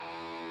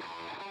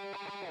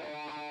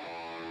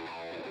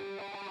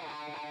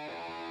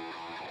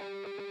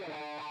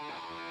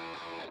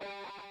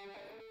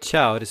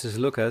Ciao, this is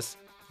Lucas.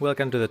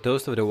 Welcome to the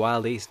Toast of the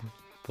Wild East,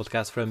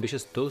 podcast for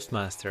ambitious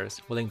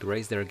Toastmasters willing to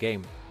raise their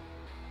game.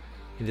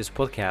 In this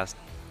podcast,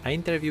 I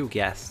interview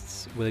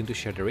guests willing to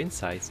share their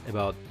insights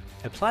about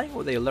applying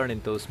what they learn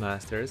in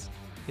Toastmasters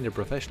in their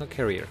professional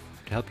career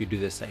to help you do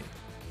the same.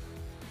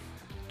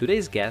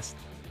 Today's guest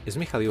is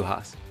Michal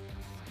Juhas.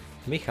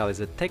 Michal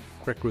is a tech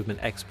recruitment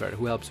expert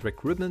who helps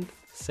recruitment,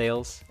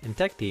 sales, and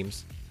tech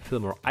teams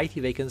fill more IT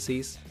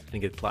vacancies and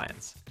get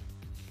clients.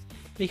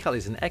 Michal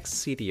is an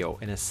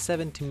ex-CTO in a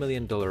 $70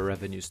 million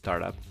revenue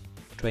startup,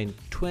 trained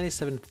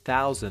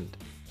 27,000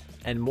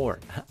 and more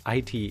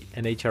IT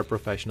and HR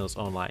professionals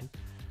online.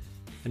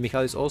 And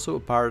Michal is also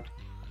a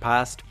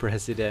past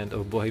president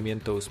of Bohemian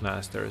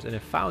Toastmasters and a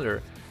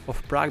founder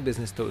of Prague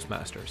Business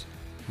Toastmasters,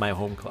 my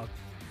home club.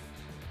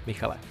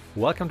 Michal,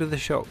 welcome to the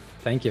show.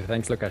 Thank you.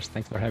 Thanks, Lucas.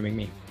 Thanks for having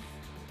me.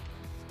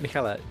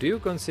 Michal, do you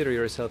consider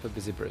yourself a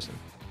busy person?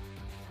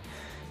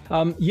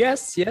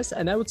 Yes,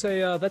 and I would say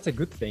that's a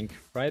good thing,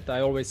 right?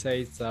 I always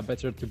say it's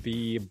better to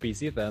be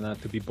busy than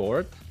to be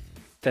bored.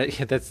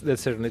 That's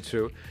certainly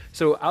true.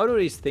 So out of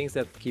these things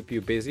that keep you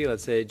busy,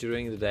 let's say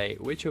during the day,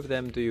 which of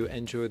them do you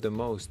enjoy the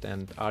most?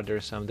 And are there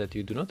some that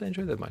you do not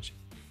enjoy that much?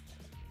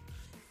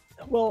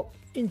 Well,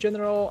 in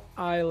general,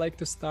 I like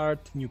to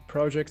start new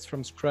projects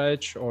from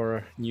scratch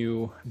or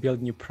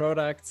build new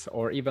products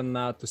or even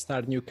to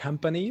start new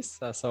companies.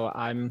 So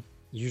I'm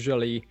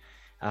usually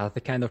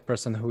the kind of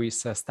person who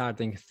is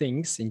starting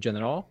things in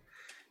general.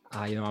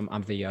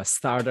 I'm the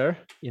starter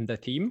in the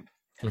team.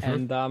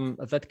 Mm-hmm. And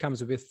that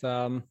comes with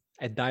a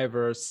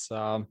diverse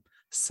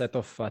set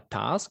of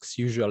tasks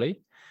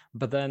usually.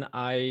 But then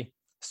I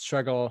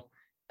struggle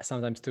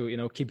sometimes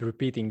to keep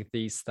repeating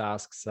these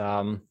tasks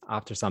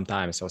after some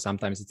time. So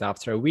sometimes it's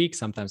after a week,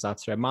 sometimes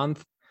after a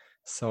month.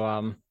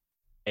 So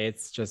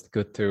it's just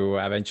good to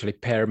eventually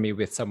pair me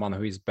with someone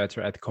who is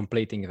better at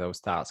completing those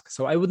tasks.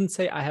 So I wouldn't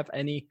say I have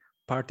any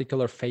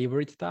particular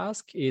favorite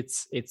task.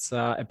 It's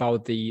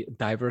about the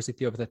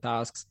diversity of the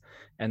tasks,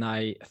 and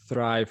I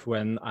thrive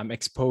when I'm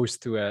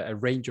exposed to a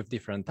range of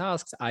different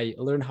tasks. I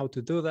learn how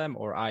to do them,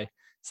 or I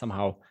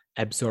somehow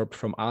absorb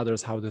from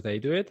others how do they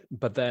do it,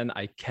 but then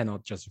I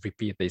cannot just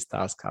repeat these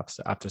tasks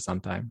after some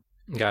time.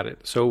 Got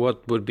it. So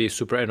what would be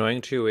super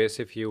annoying to you is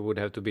if you would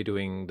have to be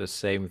doing the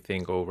same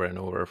thing over and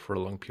over for a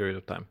long period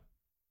of time.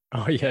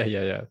 Oh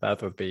yeah,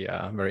 that would be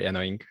very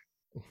annoying.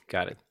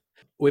 Got it.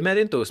 We met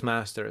in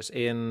Toastmasters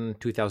in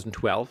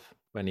 2012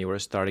 when you were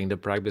starting the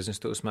Prague Business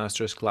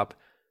Toastmasters Club.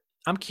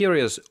 I'm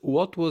curious,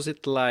 what was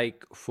it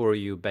like for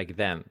you back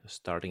then,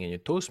 starting in your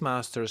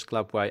Toastmasters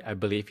Club? Why I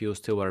believe you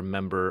still were a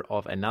member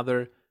of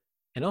another.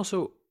 And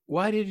also,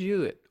 why did you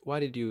do it? Why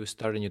did you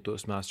start a new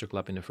Toastmaster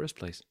Club in the first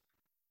place?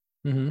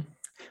 Mm-hmm.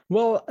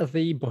 Well,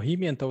 the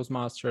Bohemian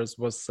Toastmasters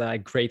was a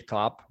great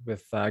club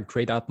with a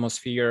great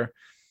atmosphere.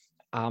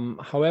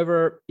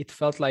 However, it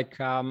felt like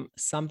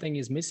something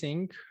is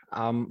missing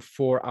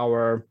for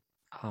our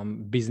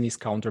business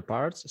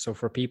counterparts. So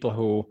for people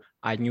who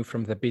I knew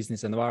from the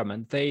business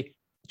environment, they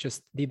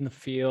just didn't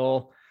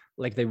feel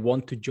like they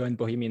want to join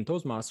Bohemian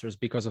Toastmasters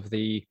because of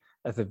the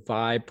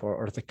vibe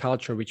or the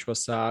culture, which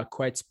was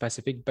quite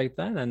specific back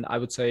then. And I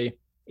would say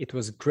it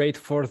was great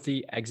for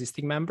the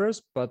existing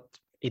members, but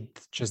it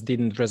just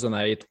didn't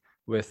resonate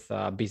with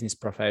business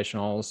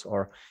professionals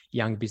or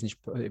young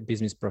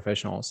business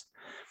professionals.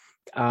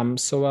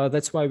 So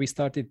that's why we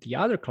started the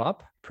other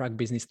club, Prague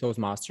Business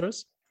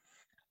Toastmasters,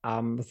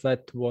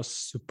 that was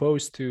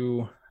supposed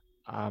to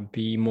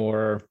be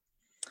more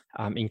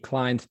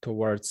inclined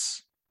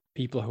towards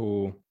people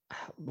who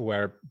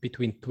were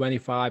between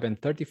 25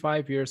 and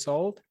 35 years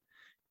old,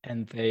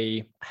 and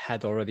they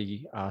had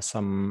already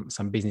some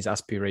business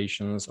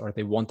aspirations, or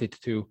they wanted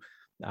to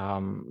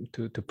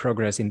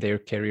progress in their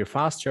career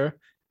faster.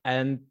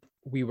 And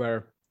we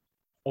were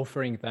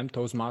offering them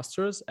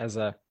Toastmasters as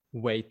a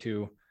way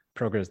to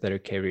progress their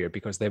career,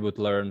 because they would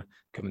learn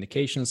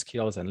communication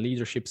skills and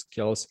leadership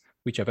skills,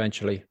 which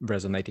eventually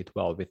resonated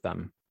well with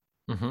them.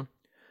 Mm-hmm.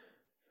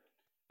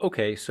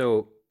 Okay,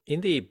 so in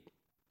the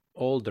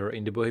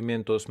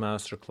Bohemian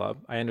Toastmaster Club,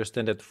 I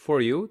understand that for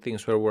you,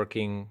 things were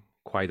working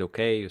quite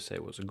okay. You say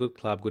it was a good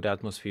club, good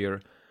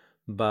atmosphere,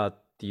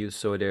 but you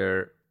saw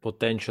their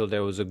potential.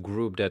 There was a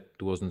group that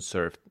wasn't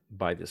served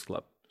by this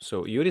club.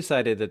 So you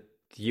decided that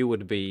you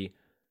would be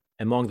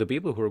among the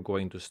people who are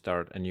going to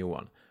start a new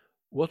one.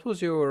 What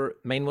was your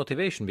main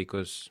motivation?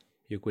 Because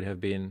you could have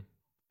been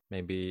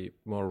maybe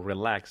more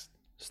relaxed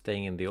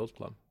staying in the old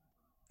club.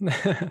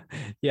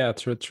 Yeah,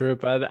 true.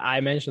 But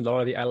I mentioned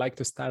already, I like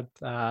to start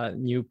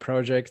new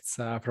projects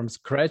from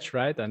scratch,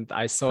 right? And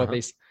I saw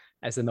this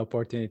as an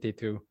opportunity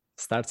to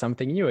start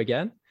something new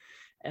again.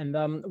 And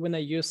when I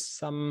use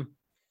some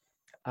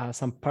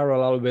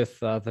parallel with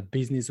the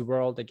business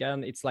world,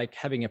 again, it's like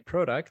having a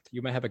product.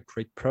 You may have a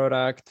great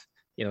product.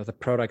 The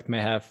product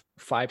may have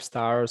 5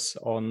 stars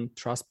on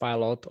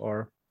Trustpilot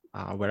or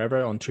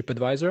wherever on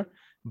TripAdvisor,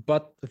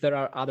 but there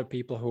are other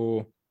people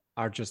who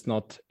are just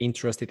not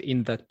interested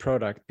in that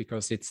product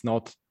because it's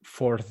not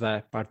for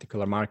the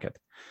particular market.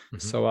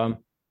 Mm-hmm.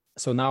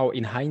 So now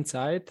in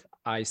hindsight,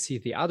 I see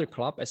the other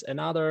club as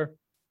another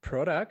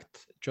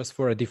product just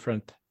for a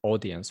different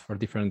audience, for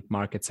different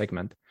market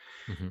segment.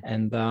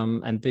 And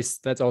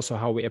that's also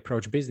how we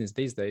approach business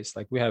these days.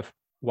 Like we have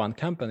one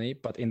company,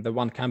 but in the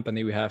one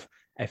company we have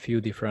a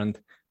few different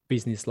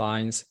business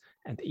lines,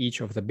 and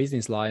each of the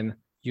business line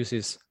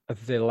uses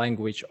the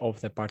language of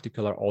the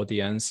particular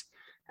audience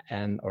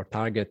and or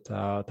target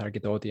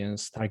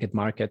audience, target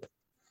market.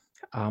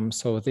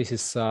 So this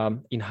is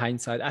in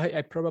hindsight,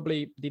 I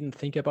probably didn't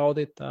think about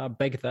it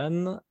back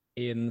then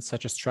in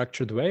such a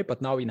structured way,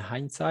 but now in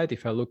hindsight,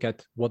 if I look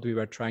at what we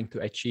were trying to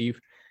achieve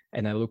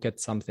and I look at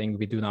something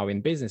we do now in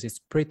business, it's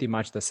pretty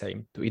much the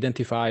same: to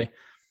identify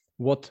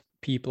what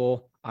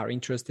people are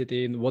interested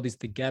in, what is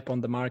the gap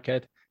on the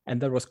market.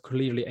 And there was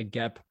clearly a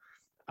gap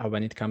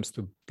when it comes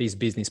to these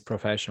business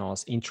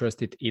professionals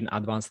interested in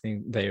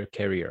advancing their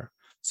career.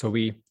 So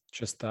we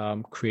just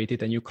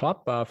created a new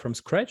club from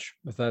scratch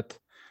that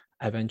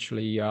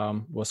eventually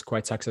was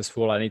quite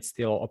successful, and it's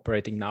still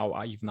operating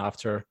now even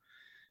after,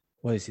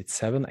 what is it,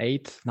 7,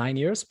 8, 9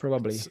 years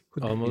probably?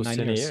 Almost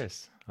 10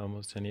 years.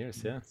 Almost 10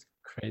 years, yeah. It's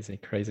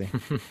crazy.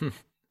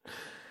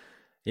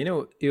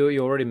 You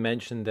already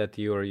mentioned that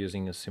you are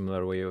using a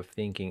similar way of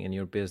thinking in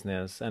your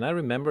business. And I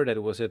remember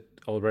that was it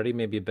already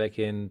maybe back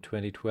in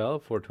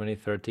 2012 or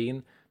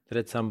 2013, that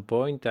at some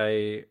point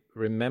I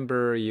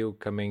remember you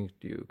coming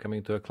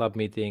to a club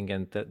meeting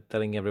and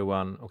telling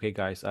everyone, okay,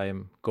 guys, I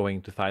am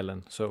going to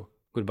Thailand, so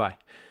goodbye.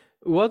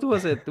 What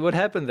was it? What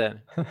happened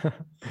then?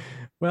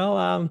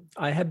 Well,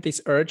 I had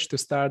this urge to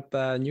start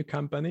a new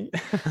company.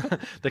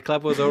 The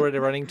club was already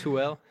running too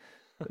well.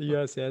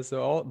 Yes.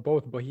 So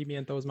both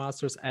Bohemian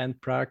Toastmasters and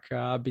Prague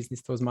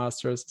Business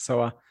Toastmasters.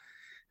 So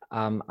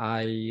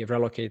I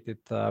relocated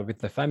with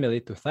the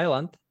family to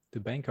Thailand, to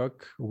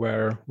Bangkok,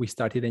 where we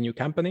started a new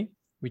company,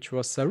 which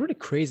was really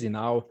crazy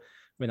now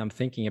when I'm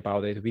thinking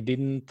about it. We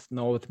didn't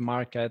know the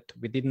market.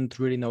 We didn't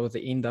really know the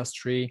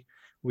industry.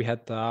 We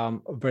had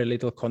very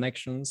little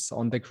connections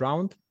on the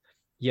ground,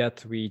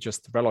 yet we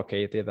just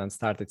relocated and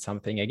started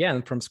something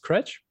again from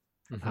scratch,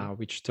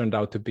 which turned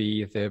out to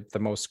be the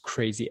most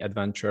crazy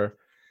adventure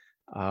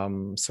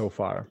so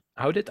far.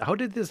 How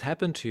did this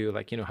happen to you?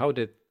 Like, how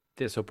did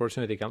this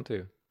opportunity come to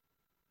you?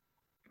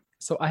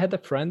 So I had a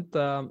friend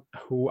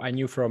who I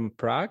knew from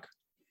Prague.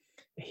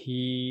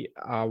 He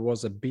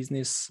was a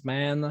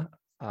businessman,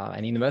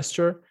 an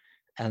investor,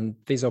 and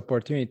this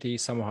opportunity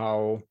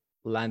somehow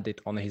landed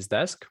on his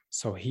desk.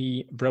 So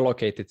he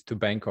relocated to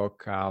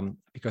Bangkok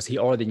because he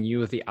already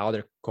knew the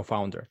other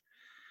co-founder.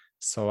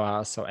 So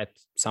at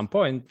some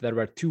point there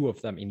were two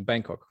of them in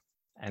Bangkok.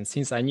 And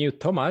since I knew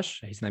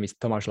Tomáš, his name is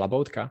Tomáš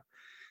Labotka,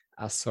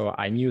 so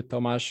I knew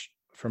Tomáš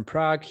from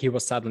Prague. He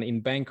was suddenly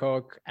in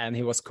Bangkok and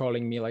he was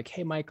calling me like,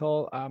 hey,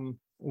 Michael,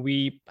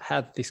 we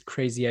had this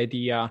crazy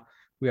idea.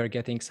 We are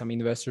getting some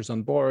investors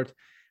on board.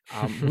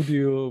 Would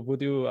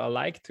you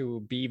like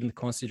to be even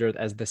considered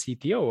as the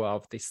CTO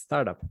of this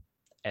startup?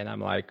 And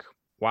I'm like,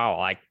 wow,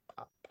 like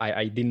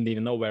I didn't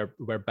even know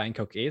where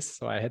Bangkok is.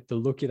 So I had to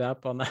look it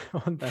up on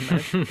the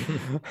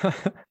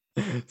map.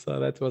 So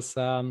that was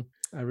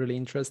really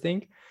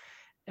interesting.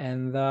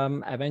 And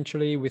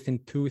eventually within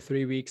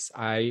 2-3 weeks,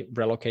 I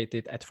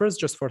relocated at first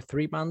just for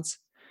 3 months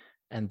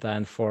and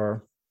then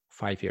for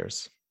 5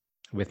 years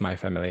with my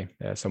family.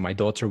 So my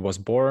daughter was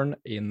born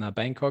in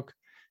Bangkok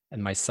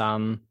and my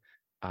son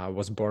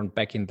was born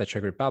back in the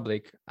Czech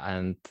Republic,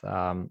 and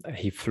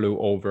he flew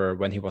over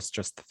when he was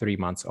just 3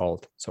 months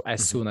old. So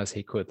as soon as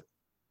he could.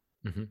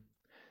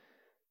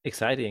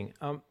 Exciting.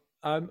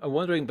 I'm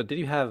wondering, but did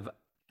you have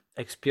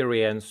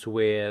experience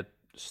with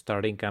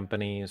starting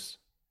companies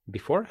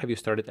before? Have you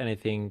started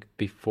anything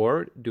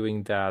before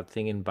doing that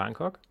thing in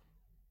Bangkok?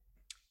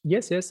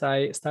 Yes.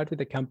 I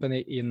started a company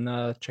in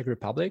Czech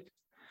Republic.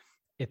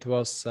 It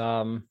was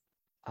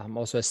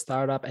also a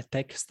startup, a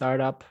tech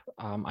startup.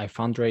 I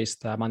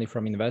fundraised money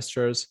from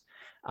investors.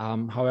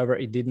 However,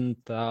 it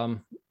didn't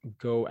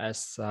go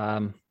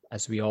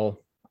as we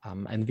all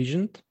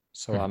envisioned.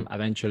 So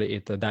eventually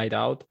it died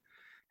out.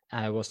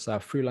 I was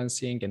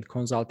freelancing and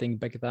consulting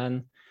back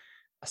then.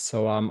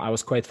 So I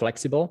was quite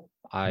flexible.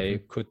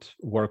 I could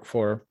work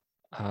for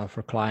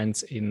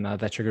clients in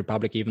the Czech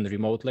Republic, even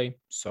remotely.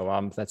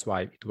 So that's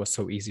why it was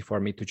so easy for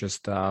me to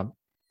just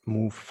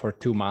move for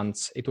 2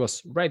 months. It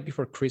was right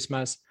before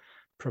Christmas,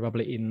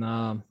 probably in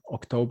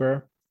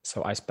October.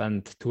 So I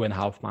spent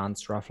 2.5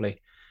 months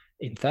roughly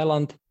in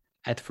Thailand.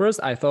 At first,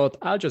 I thought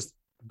I'll just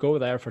go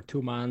there for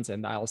 2 months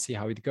and I'll see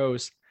how it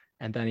goes.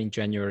 And then in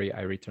January,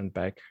 I returned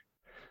back.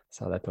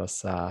 So that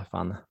was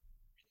fun.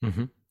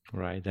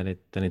 Right. Then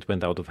it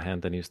went out of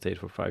hand and you stayed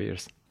for 5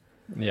 years.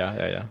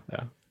 Yeah.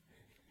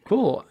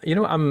 Cool.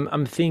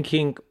 I'm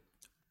thinking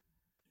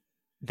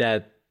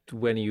that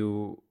when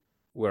you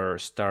were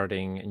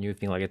starting a new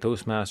thing like a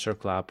Toastmaster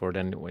club, or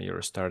then when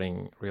you're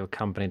starting a real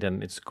company,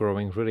 then it's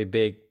growing really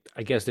big.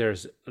 I guess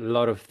there's a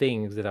lot of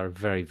things that are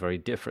very, very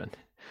different.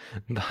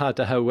 But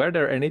were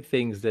there any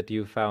things that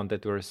you found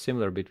that were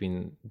similar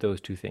between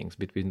those two things,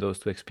 between those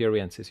two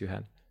experiences you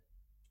had?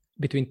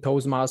 Between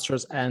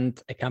Toastmasters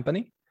and a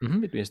company?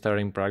 Between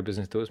starting Prague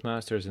Business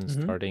Toastmasters and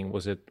starting,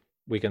 was it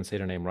we can say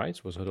the name, right?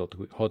 It was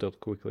Hotel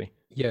Quickly.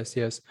 Yes,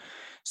 yes.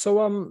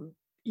 So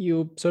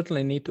you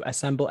certainly need to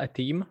assemble a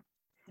team.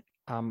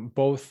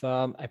 Both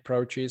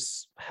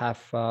approaches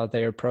have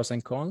their pros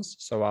and cons.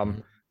 So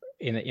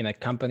in a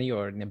company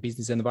or in a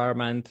business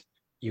environment,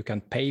 you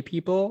can pay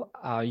people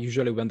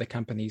usually when the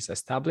company is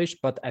established,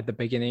 but at the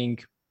beginning,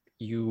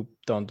 you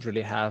don't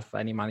really have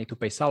any money to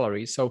pay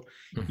salaries. So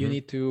you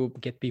need to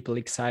get people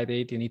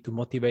excited. You need to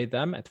motivate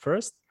them at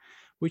first,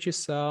 which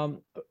is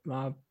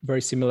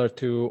very similar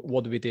to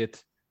what we did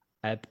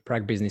at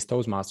Prague Business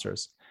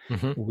Toastmasters.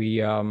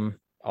 We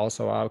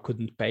also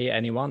couldn't pay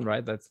anyone,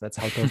 right? That's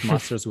how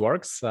Toastmasters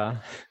works.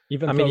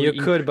 Even I mean, you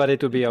could, but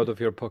it would be out of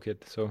your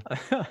pocket. So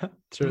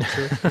true.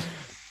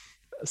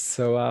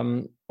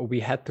 So we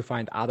had to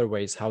find other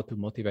ways how to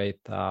motivate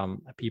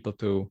people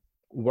to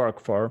work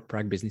for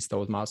Prague Business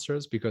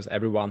Toastmasters, because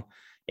everyone,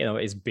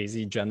 is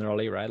busy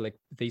generally, right? Like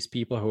these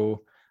people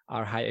who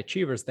are high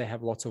achievers, they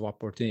have lots of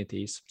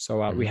opportunities.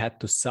 So we had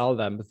to sell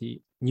them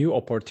the new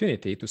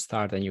opportunity to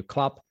start a new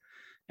club.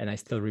 And I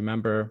still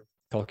remember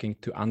talking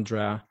to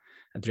Andrea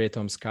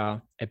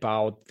Tomska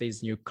about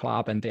this new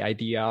club and the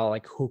idea,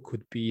 like who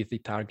could be the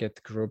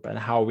target group and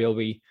how will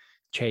we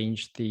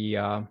change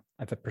the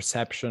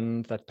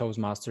perception that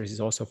Toastmasters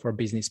is also for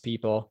business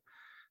people.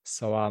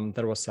 So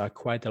there was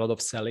quite a lot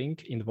of selling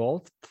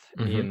involved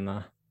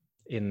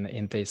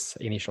in this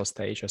initial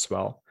stage as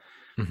well.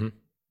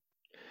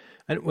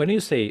 And when you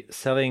say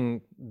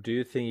selling, do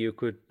you think you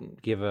could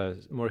give a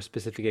more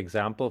specific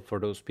example for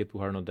those people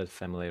who are not that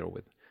familiar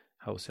with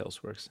how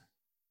sales works?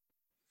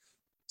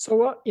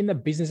 So in a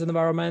business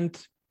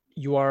environment,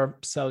 you are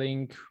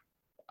selling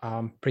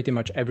pretty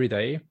much every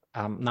day.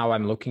 Now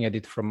I'm looking at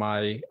it from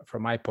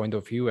my point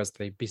of view as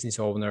the business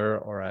owner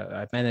or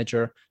a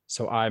manager.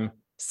 So I'm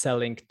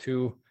selling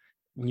to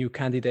new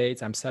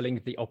candidates. I'm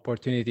selling the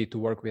opportunity to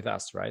work with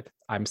us, right?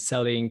 I'm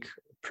selling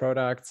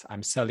products.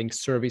 I'm selling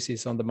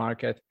services on the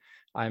market.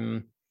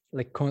 I'm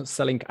like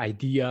selling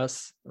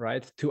ideas,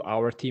 right, to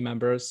our team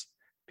members,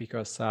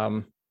 because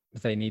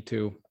they need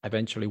to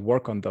eventually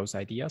work on those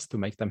ideas to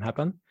make them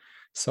happen.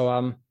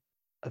 So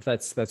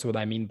that's what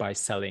I mean by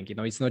selling.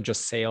 It's not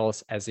just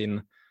sales as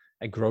in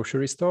a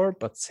grocery store,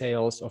 but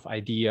sales of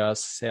ideas,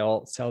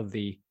 sell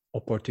the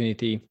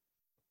opportunity.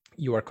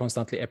 You are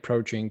constantly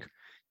approaching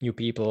new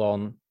people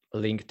on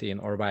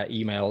LinkedIn or via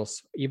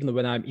emails. Even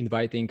when I'm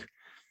inviting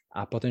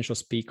potential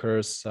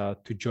speakers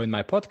to join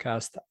my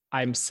podcast,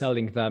 I'm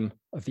selling them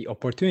the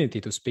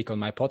opportunity to speak on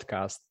my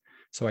podcast.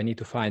 So I need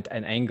to find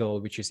an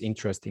angle which is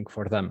interesting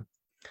for them.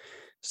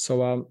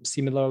 So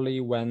similarly,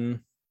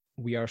 when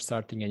we are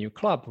starting a new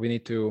club, we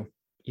need to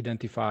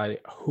identify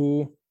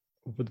who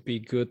would be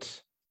good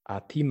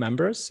team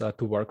members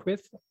to work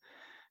with.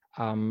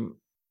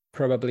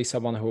 Probably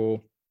someone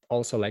who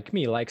also, like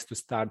me, likes to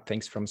start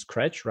things from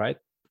scratch, right?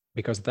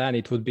 Because then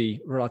it would be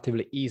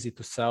relatively easy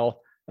to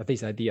sell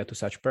this idea to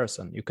such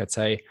person. You could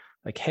say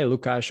like, hey,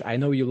 Lukáš, I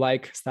know you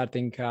like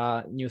starting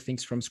new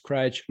things from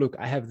scratch. Look,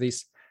 I have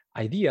this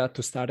idea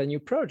to start a new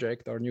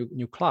project or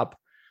new club.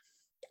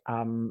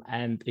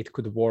 And it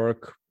could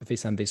work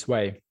this and this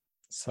way.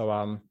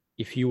 So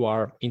if you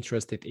are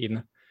interested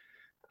in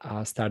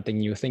starting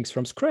new things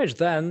from scratch,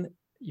 then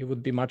you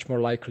would be much more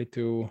likely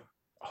to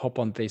hop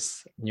on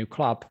this new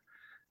club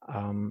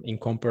in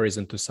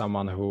comparison to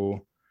someone who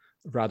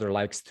rather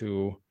likes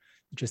to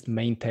just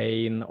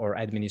maintain or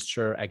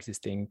administer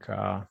existing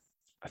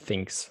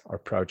things or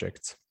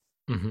projects.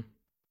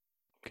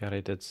 Got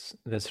it.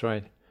 That's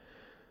right.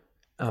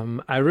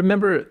 I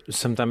remember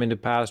sometime in the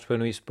past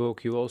when we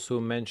spoke, you also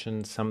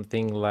mentioned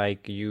something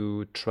like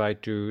you try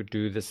to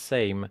do the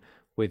same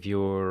with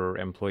your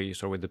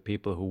employees or with the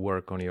people who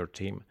work on your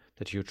team,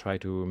 that you try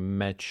to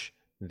match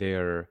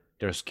their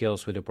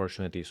skills with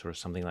opportunities or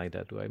something like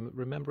that. Do I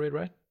remember it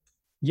right?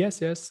 Yes.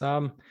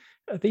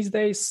 These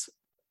days,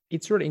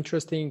 it's really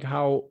interesting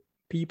how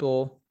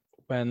people,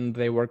 when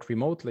they work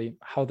remotely,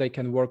 how they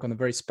can work on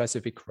very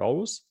specific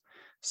roles.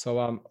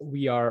 So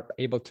we are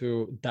able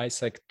to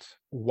dissect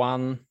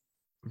one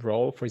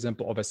role, for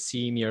example, of a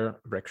senior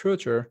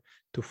recruiter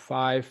to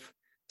 5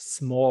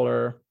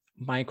 smaller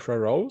micro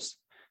roles.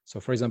 So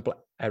for example,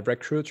 a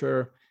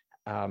recruiter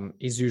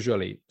is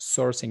usually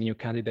sourcing new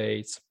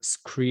candidates,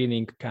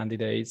 screening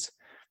candidates.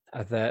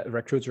 The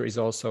recruiter is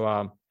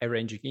also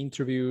arranging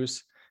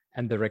interviews,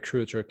 and the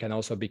recruiter can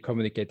also be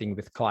communicating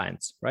with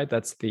clients, right?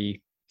 That's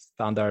the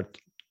standard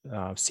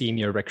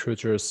senior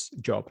recruiter's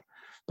job.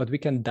 But we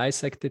can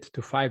dissect it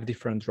to 5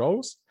 different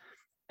roles.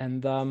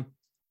 And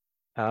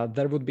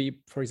there would be,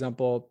 for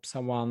example,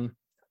 someone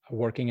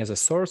working as a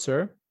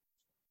sourcer,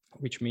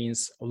 which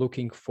means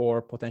looking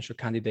for potential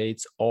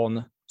candidates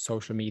on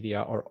social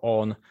media or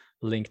on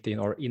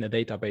LinkedIn or in a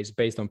database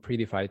based on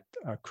predefined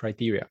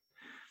criteria.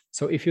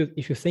 So if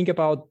you think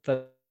about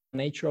the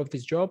nature of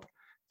this job,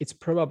 it's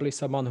probably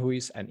someone who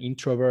is an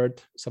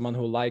introvert, someone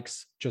who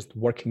likes just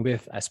working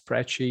with a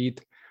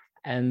spreadsheet.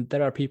 And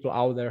there are people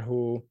out there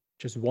who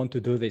just want to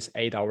do this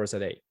 8 hours a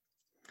day.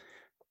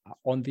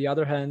 On the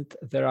other hand,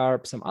 there are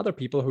some other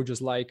people who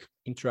just like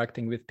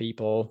interacting with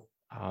people,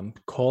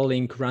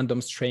 calling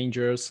random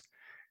strangers.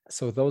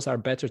 So those are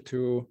better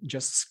to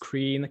just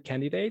screen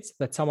candidates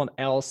that someone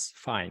else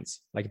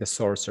finds, like the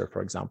sourcer,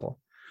 for example.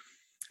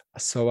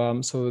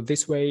 So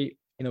this way,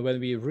 when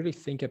we really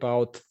think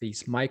about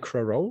these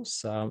micro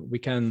roles, we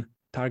can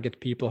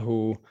target people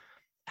who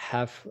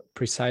have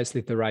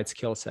precisely the right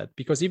skill set.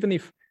 Because even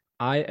if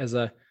I, as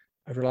a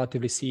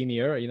relatively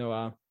senior,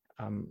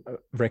 a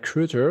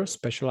recruiter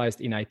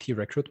specialized in IT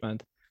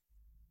recruitment,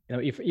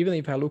 even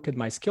if I look at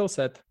my skill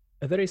set,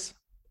 there is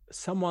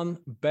someone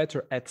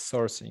better at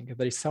sourcing.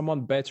 There is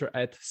someone better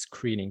at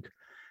screening.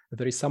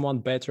 There is someone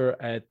better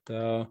at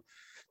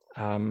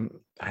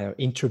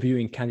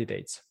interviewing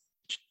candidates,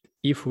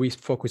 if we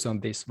focus on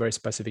these very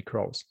specific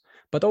roles.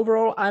 But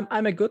overall,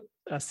 I'm a good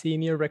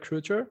senior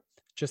recruiter.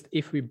 Just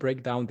if we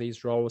break down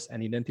these roles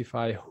and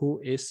identify who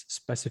is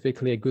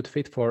specifically a good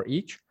fit for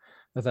each,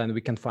 then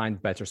we can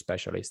find better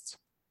specialists.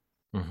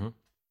 Mm-hmm.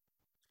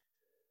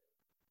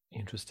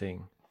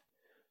 Interesting.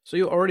 So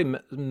you already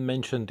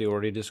mentioned, you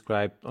already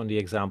described on the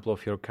example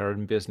of your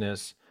current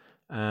business,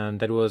 and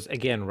that was,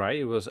 again, right?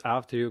 It was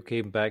after you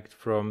came back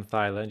from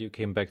Thailand, you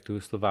came back to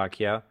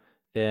Slovakia,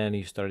 then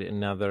you started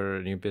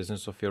another new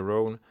business of your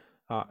own.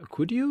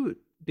 Could you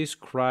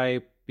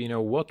describe,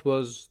 what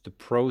was the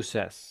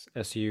process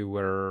as you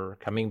were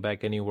coming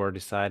back and you were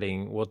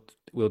deciding what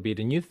will be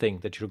the new thing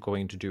that you're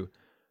going to do?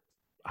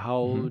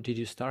 How did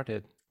you start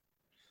it?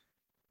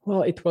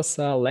 Well, it was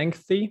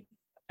lengthy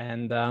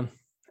and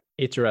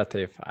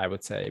iterative, I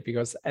would say,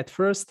 because at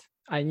first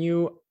I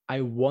knew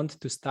I want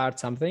to start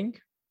something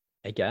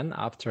again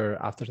after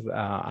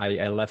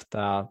I left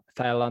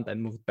Thailand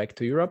and moved back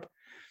to Europe,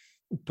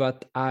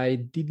 but I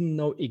didn't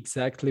know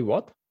exactly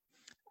what.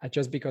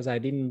 Just because I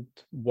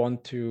didn't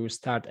want to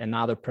start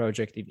another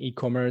project in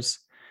e-commerce.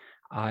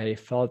 I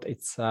felt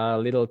it's a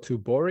little too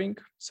boring,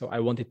 so I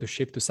wanted to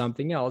shift to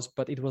something else,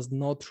 but it was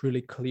not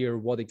really clear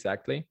what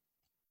exactly.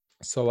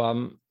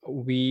 So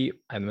we,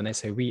 and when I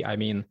say we, I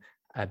mean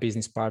a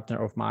business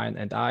partner of mine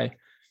and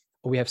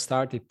we have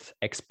started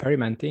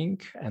experimenting,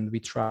 and we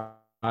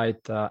tried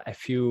a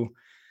few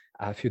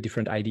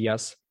different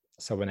ideas.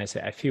 So when I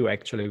say a few,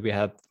 actually we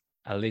had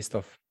a list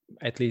of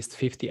at least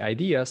 50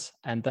 ideas,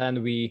 and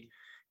then we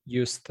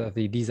used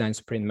the design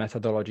sprint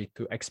methodology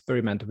to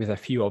experiment with a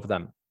few of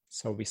them.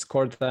 So we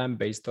scored them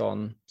based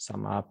on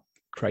some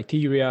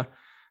criteria,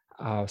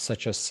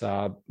 such as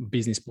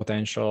business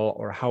potential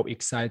or how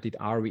excited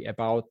are we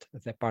about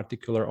the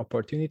particular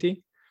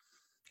opportunity.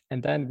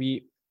 And then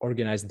we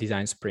organized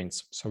design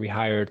sprints. So we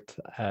hired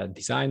a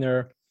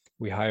designer,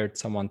 we hired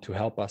someone to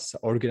help us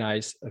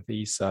organize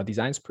these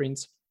design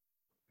sprints,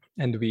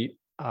 and we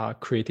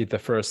created the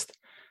first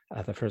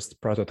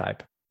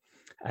prototype.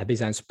 A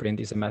design sprint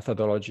is a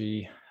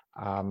methodology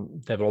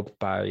developed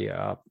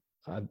by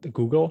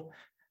Google.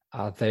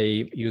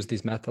 They use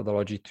this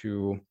methodology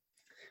to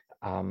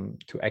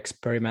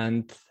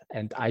experiment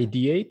and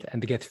ideate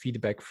and get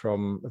feedback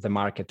from the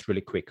market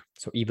really quick.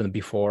 So even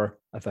before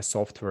the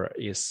software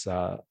is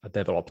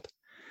developed.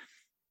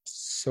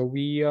 So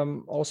we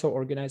also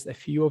organized a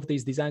few of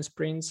these design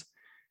sprints.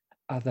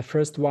 The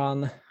first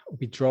one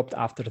we dropped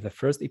after the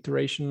first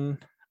iteration.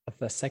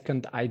 The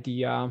second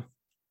idea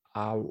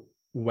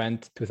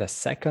went to the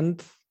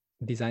second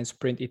design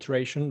sprint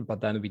iteration, but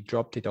then we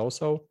dropped it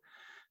also.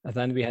 And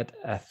then we had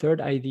a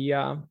third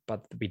idea,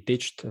 but we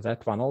ditched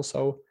that one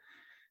also.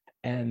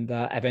 And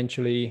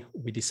eventually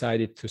we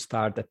decided to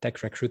start the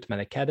Tech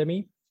Recruitment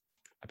Academy,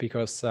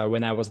 because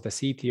when I was the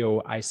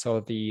CTO, I saw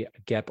the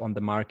gap on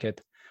the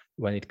market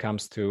when it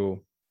comes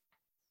to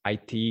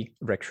IT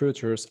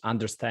recruiters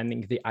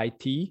understanding the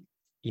IT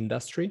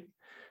industry.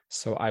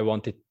 So I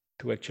wanted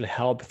to actually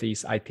help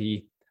these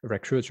IT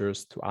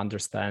recruiters to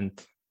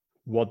understand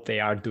what they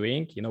are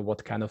doing,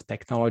 what kind of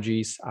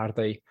technologies are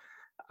they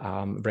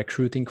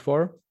recruiting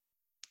for,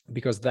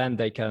 because then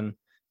they can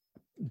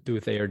do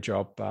their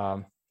job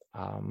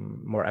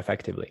more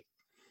effectively.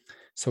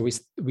 So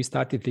we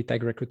started the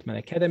Tech Recruitment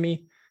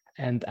Academy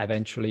and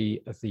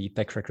eventually the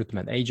Tech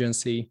Recruitment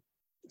Agency.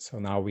 So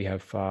now we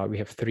have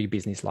 3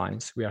 business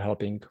lines. We are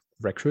helping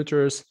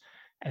recruiters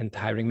and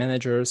hiring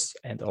managers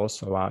and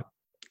also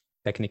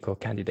technical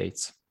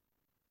candidates.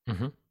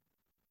 Mm-hmm.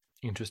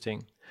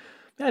 Interesting.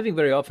 I think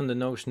very often the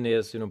notion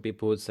is,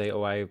 people would say,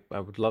 oh, I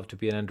would love to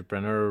be an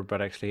entrepreneur,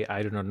 but actually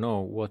I do not know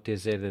what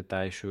is it that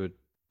I should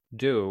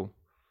do.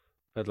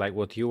 But like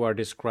what you are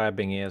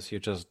describing is you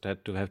just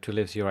have to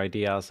live your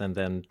ideas and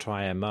then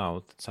try them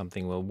out.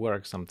 Something will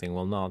work, something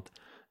will not.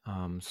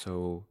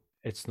 So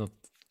it's not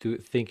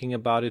thinking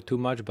about it too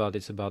much, but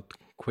it's about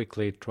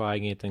quickly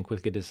trying it and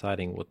quickly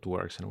deciding what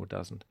works and what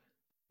doesn't.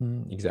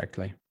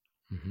 Exactly.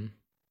 Mm-hmm.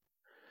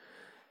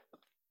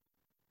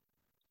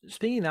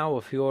 Speaking now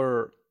of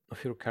your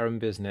current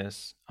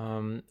business,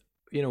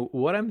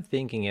 what I'm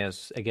thinking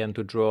is, again,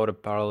 to draw the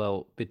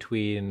parallel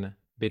between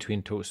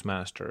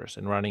Toastmasters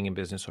and running a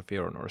business of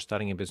your own or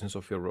starting a business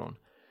of your own.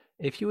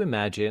 If you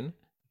imagine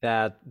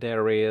that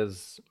there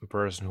is a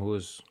person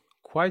who's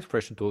quite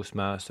fresh to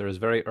Toastmasters,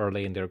 very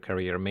early in their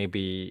career.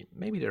 Maybe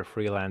they're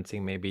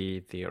freelancing,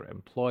 maybe they're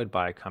employed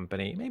by a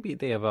company, maybe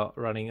they have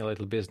running a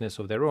little business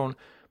of their own,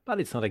 but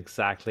it's not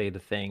exactly the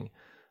thing.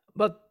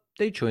 But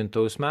they joined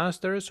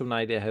Toastmasters, so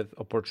now they have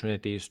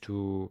opportunities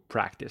to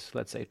practice,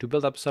 let's say, to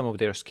build up some of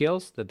their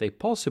skills that they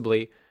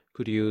possibly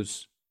could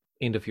use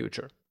in the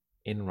future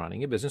in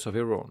running a business of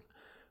your own.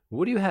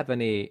 Would you have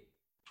any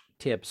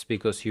tips,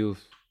 because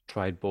you've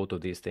tried both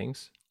of these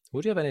things?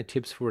 Would you have any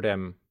tips for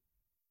them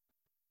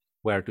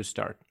where to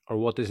start, or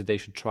what is it they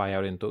should try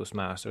out in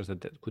Toastmasters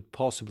that could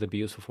possibly be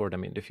useful for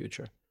them in the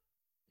future?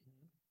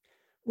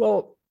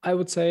 Well, I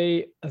would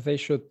say they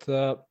should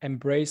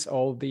embrace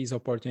all these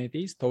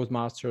opportunities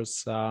Toastmasters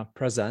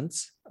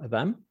presents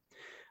them,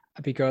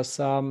 because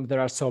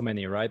there are so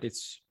many, right?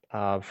 It's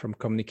from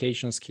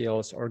communication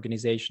skills,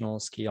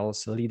 organizational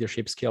skills,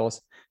 leadership skills.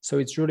 So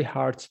it's really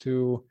hard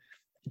to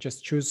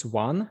just choose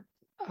one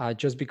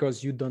just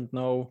because you don't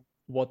know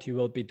what you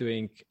will be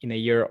doing in a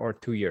year or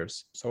 2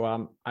 years.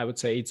 So I would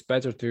say it's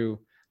better to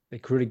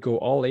like really go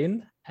all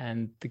in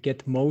and to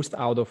get most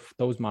out of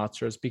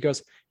Toastmasters,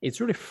 because it's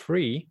really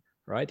free,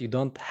 right? You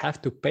don't have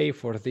to pay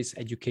for this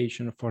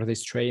education, for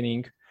this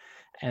training,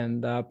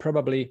 and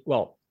probably,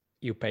 well,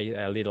 you pay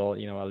a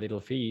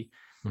little fee,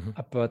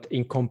 but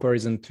in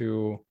comparison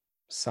to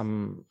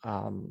some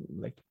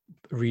like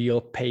real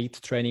paid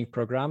training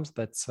programs,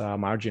 that's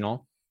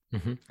marginal.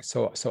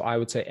 So I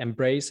would say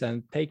embrace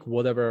and take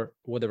whatever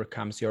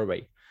comes your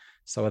way.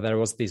 So there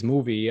was this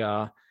movie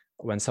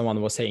when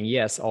someone was saying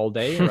yes all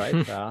day,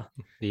 right?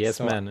 The Yes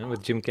Man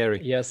with Jim Carrey.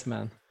 Yes,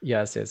 man.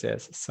 Yes.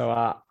 So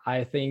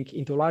I think,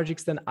 into a large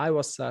extent, I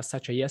was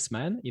such a yes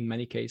man in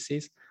many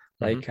cases.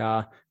 Like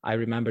I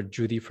remember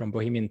Judy from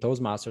Bohemian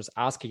Toastmasters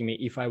asking me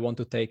if I want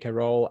to take a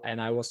role, and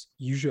I was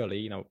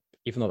usually,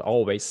 if not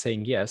always,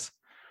 saying yes,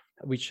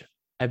 which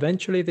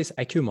eventually this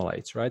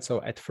accumulates, right?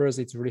 So at first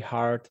it's really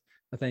hard,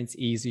 but then it's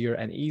easier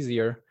and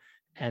easier,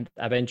 and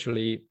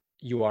eventually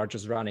you are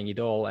just running it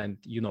all, and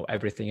you know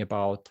everything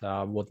about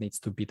what needs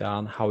to be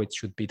done, how it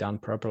should be done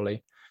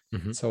properly.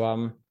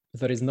 So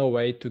there is no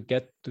way to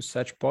get to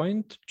such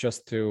point,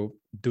 just to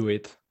do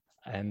it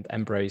and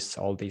embrace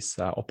all these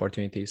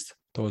opportunities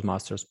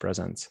Toastmasters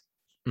presents.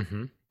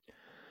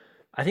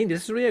 I think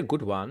this is really a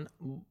good one.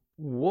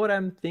 What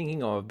I'm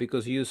thinking of,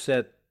 because you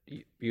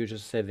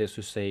just said this,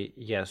 to say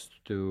yes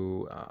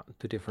to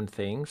different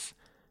things.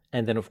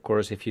 And then, of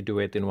course, if you do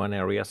it in one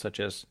area, such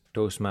as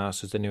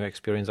Toastmasters, the new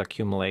experience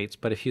accumulates.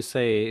 But if you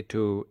say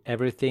to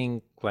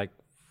everything, like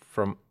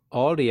from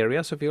all the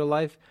areas of your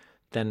life,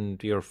 then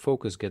your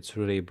focus gets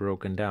really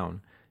broken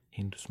down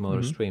into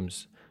smaller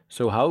streams.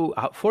 So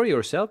how for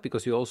yourself,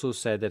 because you also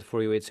said that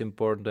for you it's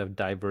important to have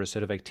diverse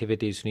set of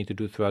activities you need to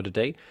do throughout the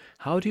day,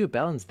 how do you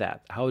balance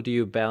that? How do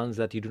you balance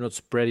that you do not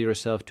spread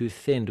yourself too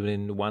thin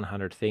within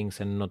 100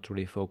 things and not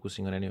really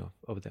focusing on any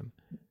of them?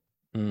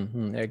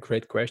 A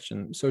great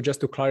question. So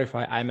just to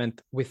clarify, I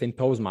meant within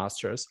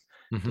Toastmasters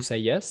to say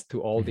yes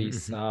to all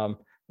these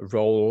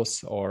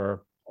roles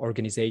or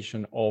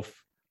organization of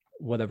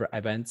whatever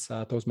events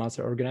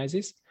Toastmaster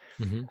organizes.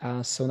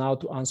 So now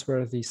to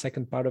answer the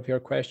second part of your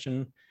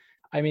question,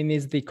 I mean,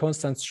 it's the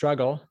constant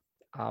struggle,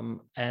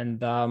 and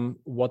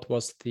what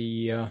was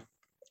the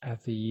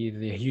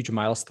huge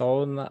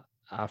milestone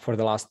for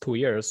the last 2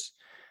 years.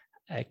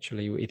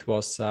 Actually, it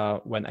was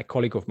when a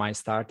colleague of mine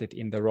started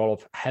in the role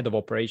of head of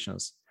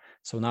operations.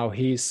 So now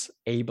he's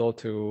able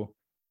to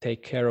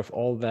take care of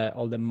all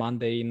the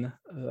mundane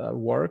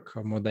work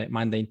or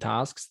mundane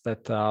tasks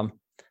that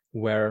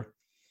were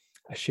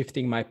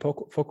shifting my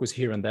focus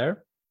here and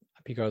there.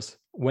 Because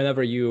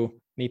whenever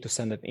you need to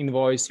send an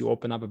invoice, you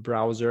open up a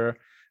browser,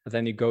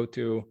 then you go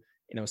to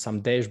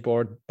some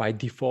dashboard by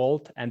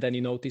default, and then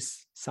you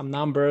notice some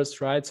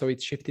numbers, right? So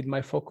it shifted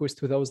my focus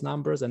to those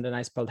numbers, and then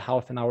I spent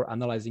half an hour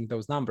analyzing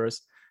those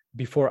numbers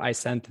before I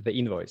sent the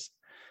invoice.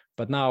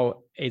 But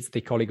now it's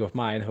the colleague of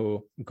mine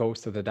who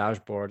goes to the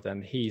dashboard,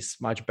 and he's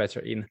much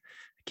better in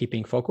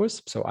keeping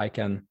focus, so I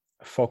can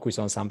focus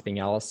on something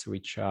else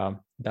which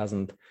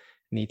doesn't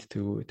need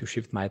to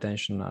shift my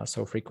attention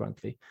so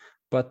frequently.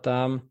 But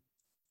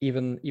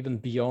even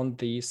beyond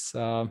these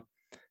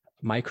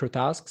micro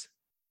tasks,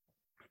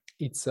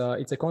 it's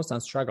a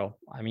constant struggle.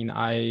 I mean,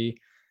 I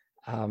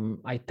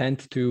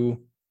tend to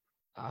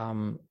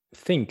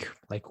think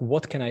like,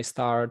 what can I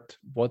start?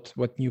 What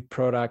new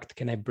product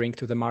can I bring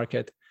to the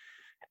market?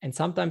 And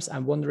sometimes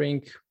I'm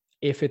wondering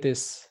if it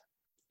is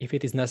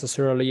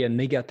necessarily a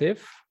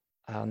negative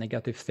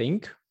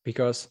thing,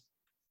 because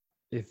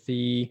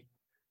the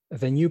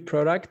new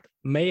product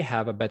may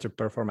have a better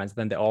performance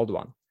than the old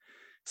one.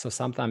 So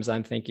sometimes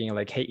I'm thinking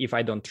like, hey, if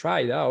I don't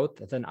try it out,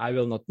 then I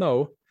will not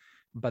know.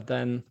 But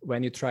then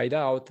when you try it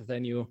out,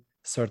 then you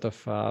sort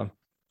of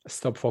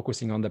stop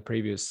focusing on the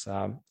previous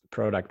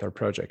product or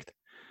project.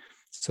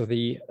 So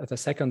the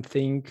second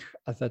thing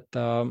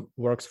that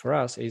works for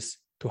us is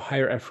to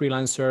hire a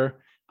freelancer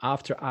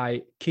after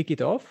I kick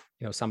it off,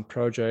 some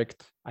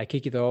project, I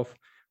kick it off,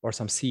 or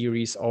some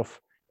series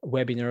of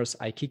webinars,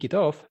 I kick it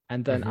off,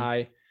 and then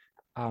I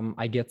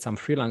I get some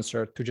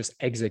freelancer to just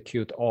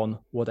execute on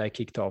what I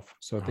kicked off.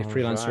 So the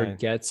freelancer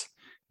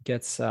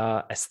gets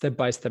a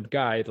step-by-step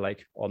guide,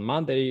 like on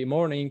Monday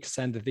morning,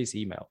 send this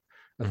email,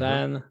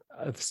 then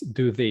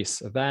do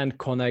this, then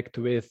connect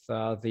with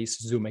this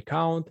Zoom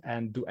account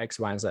and do X,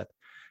 Y, and Z.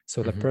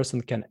 So the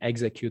person can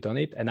execute on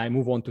it, and I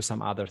move on to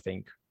some other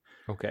thing.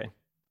 Okay.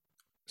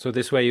 So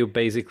this way you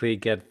basically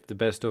get the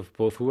best of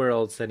both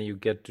worlds, and you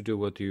get to do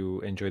what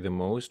you enjoy the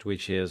most,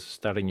 which is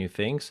starting new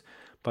things,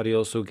 but you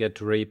also get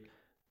to reap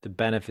the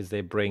benefits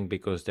they bring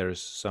because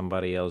there's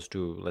somebody else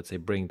to, let's say,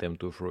 bring them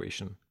to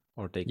fruition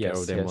or take care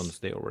of them once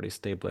they're already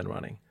stable and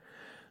running.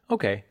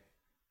 Okay.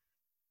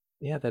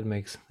 Yeah, that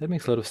makes a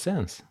lot of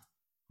sense.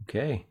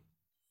 Okay.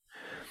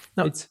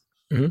 Now,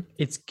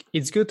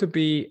 it's good to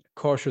be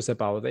cautious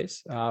about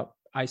this.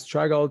 I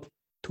struggled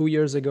 2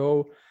 years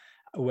ago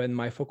when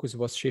my focus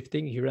was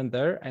shifting here and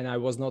there, and I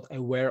was not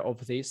aware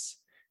of this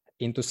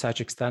into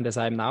such extent as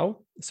I am now.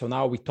 So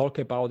now we talk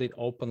about it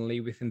openly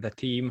within the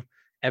team.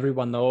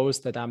 Everyone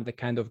knows that I'm the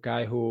kind of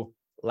guy who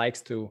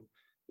likes to,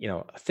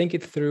 think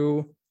it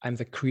through. I'm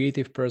the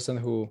creative person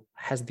who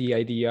has the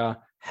idea,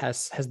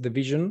 has the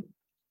vision,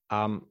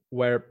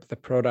 where the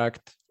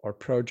product or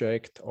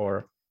project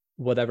or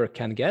whatever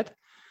can get.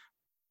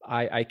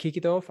 I kick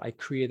it off. I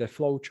create a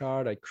flow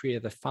chart. I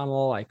create a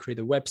funnel. I create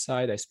a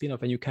website. I spin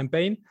off a new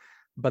campaign.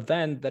 But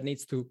then there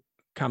needs to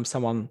come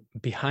someone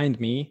behind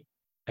me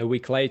a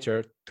week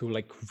later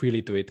to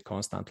really do it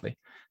constantly.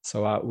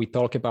 So we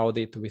talk about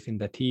it within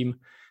the team.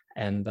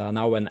 And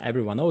now when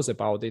everyone knows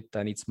about it,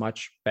 then it's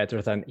much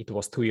better than it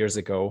was 2 years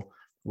ago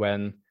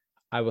when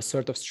I was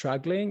sort of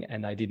struggling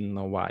and I didn't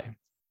know why.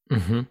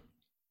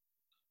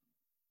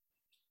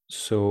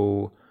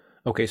 So,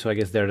 okay, so I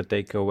guess there the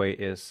takeaway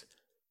is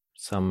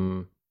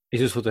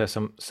it's useful to have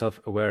some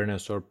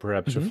self-awareness or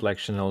perhaps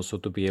reflection also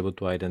to be able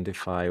to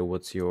identify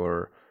what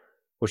your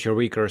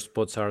weaker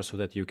spots are so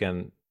that you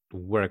can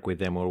work with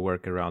them or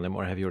work around them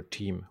or have your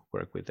team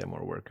work with them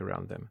or work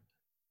around them.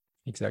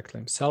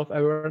 Exactly.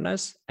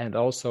 Self-awareness and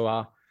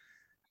also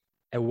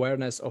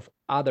awareness of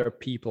other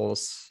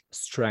people's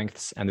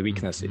strengths and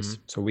weaknesses.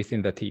 So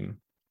within the team.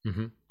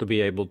 To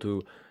be able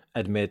to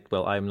admit,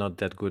 well, I'm not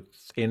that good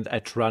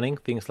at running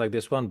things like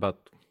this one,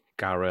 but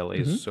Karel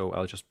is, so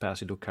I'll just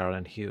pass it to Karel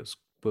and he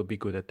will be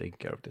good at taking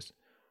care of this.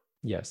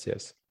 Yes.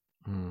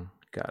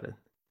 Got it.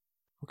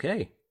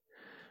 Okay.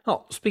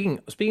 Oh,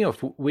 speaking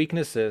of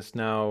weaknesses,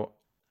 now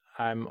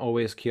I'm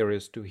always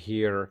curious to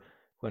hear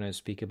when I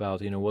speak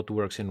about, what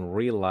works in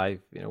real life,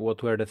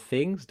 what were the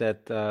things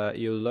that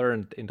you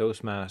learned in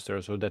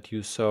Toastmasters or that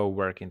you saw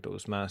work in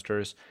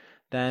Toastmasters.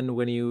 Then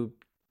when you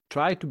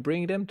try to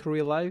bring them to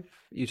real life,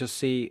 you just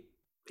see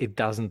it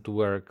doesn't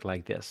work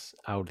like this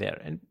out there.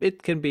 And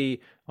it can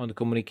be on the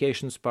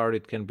communications part,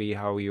 it can be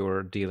how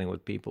you're dealing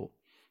with people.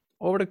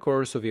 Over the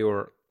course of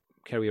your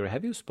career,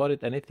 have you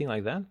spotted anything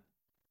like that?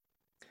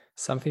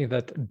 Something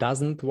that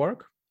doesn't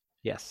work?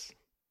 Yes.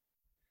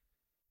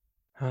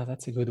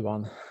 That's a good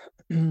one.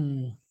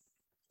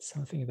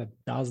 Something that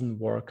doesn't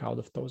work out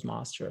of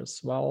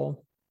Toastmasters.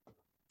 Well,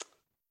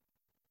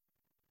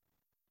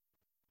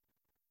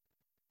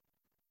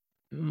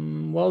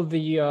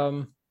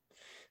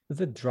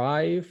 the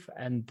drive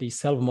and the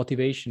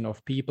self-motivation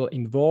of people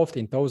involved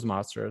in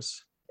Toastmasters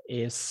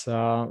is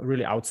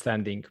really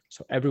outstanding.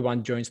 So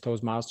everyone joins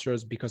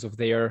Toastmasters because of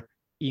their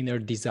inner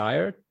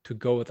desire to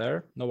go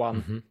there. No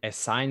one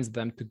assigns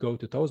them to go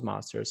to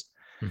Toastmasters.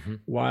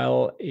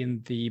 While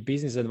in the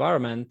business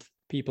environment,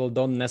 people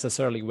don't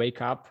necessarily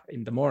wake up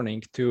in the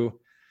morning to,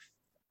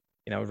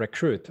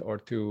 recruit or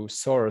to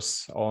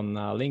source on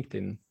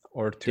LinkedIn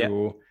or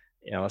to,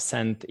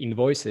 send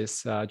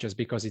invoices just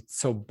because it's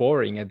so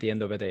boring at the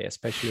end of the day,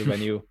 especially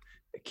when you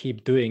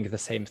keep doing the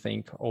same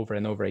thing over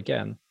and over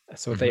again.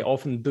 So they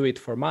often do it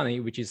for money,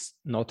 which is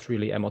not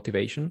really a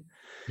motivation.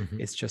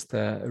 It's just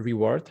a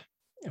reward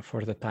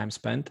for the time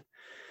spent.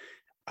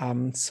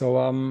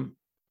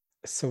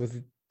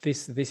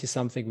 This is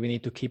something we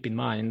need to keep in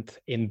mind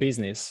in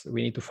business.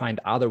 We need to find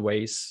other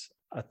ways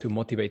to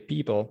motivate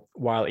people.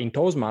 While in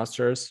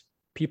Toastmasters,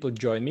 people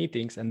join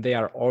meetings and they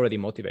are already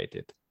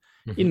motivated.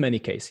 In many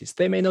cases,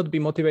 they may not be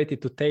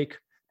motivated to take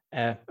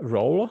a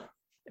role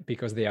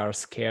because they are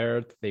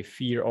scared, they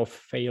fear of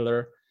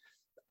failure.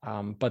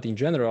 But in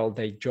general,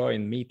 they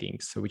join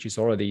meetings, which is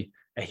already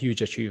a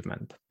huge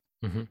achievement.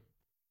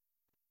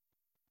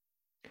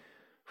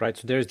 Right.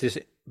 So there's this,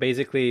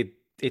 basically,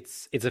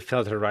 it's a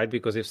filter, right?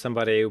 Because if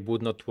somebody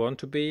would not want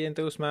to be in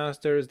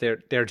Toastmasters,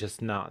 they're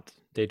just not.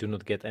 They do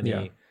not get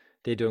any.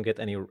 They don't get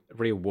any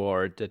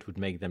reward that would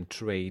make them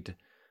trade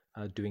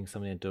doing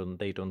something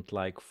they don't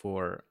like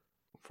for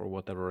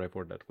whatever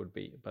reward that would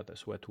be. But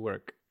as at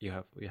work, you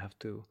have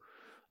to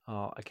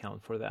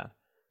account for that.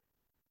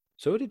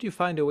 So did you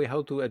find a way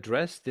how to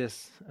address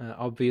this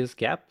obvious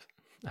gap?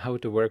 How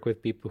to work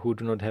with people who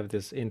do not have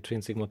this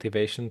intrinsic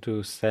motivation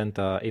to send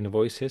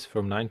invoices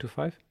from 9 to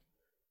 5?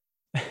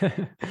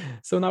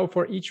 So now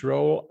for each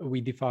role,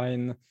 we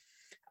define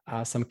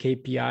some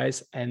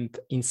KPIs and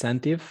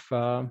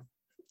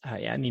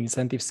an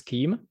incentive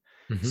scheme.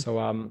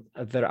 So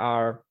there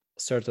are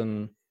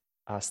certain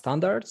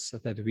standards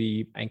that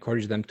we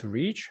encourage them to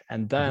reach,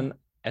 and then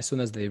as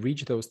soon as they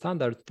reach those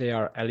standards, they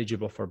are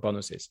eligible for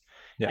bonuses.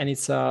 Yeah. And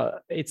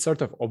it's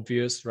sort of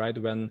obvious, right?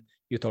 When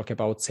you talk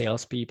about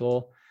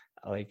salespeople,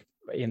 like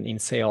in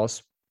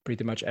sales,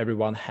 pretty much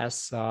everyone has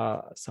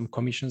some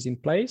commissions in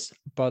place,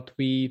 but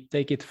we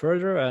take it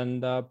further,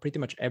 and pretty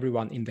much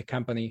everyone in the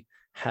company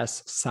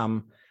has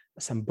some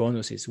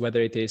bonuses,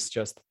 whether it is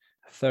just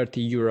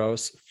 30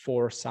 euros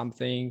for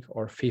something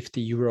or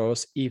 50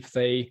 euros if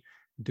they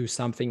do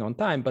something on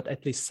time, but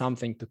at least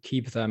something to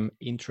keep them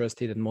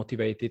interested and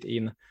motivated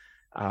in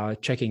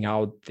checking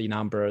out the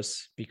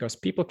numbers, because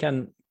people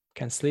can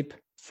slip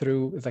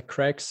through the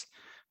cracks,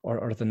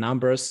 or the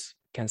numbers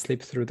can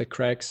slip through the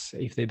cracks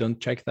if they don't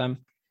check them.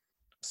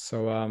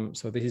 So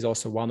this is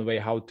also one way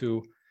how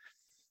to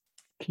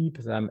keep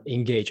them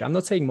engaged. I'm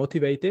not saying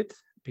motivated,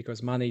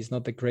 because money is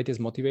not the greatest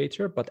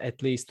motivator, but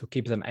at least to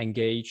keep them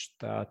engaged,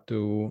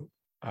 to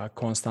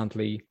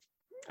constantly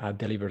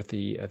deliver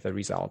the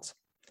results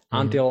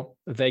until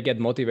they get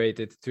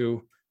motivated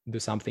to do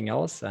something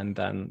else, and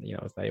then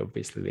they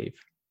obviously leave.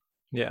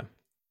 Yeah.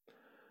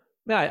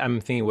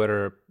 I'm thinking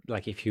whether,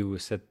 like, if you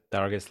set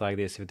targets like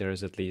this, if there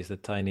is at least a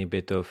tiny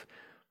bit of,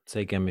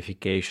 say,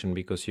 gamification,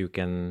 because you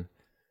can.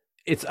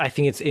 I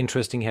think it's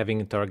interesting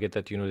having a target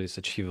that is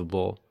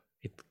achievable.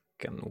 It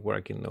can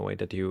work in a way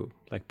that you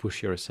like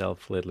push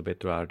yourself a little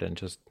bit rather than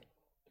just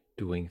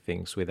doing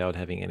things without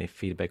having any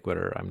feedback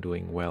whether I'm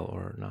doing well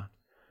or not.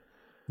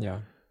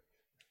 Yeah.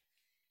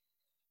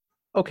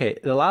 Okay,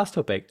 the last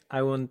topic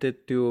I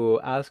wanted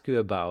to ask you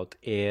about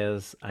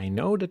is, I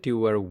know that you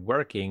were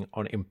working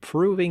on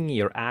improving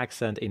your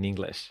accent in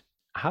English.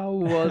 How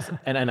was,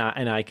 and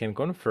I can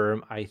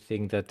confirm, I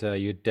think that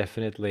you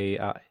definitely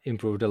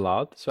improved a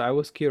lot. So I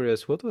was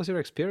curious, what was your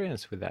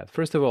experience with that?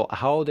 First of all,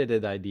 how did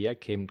that idea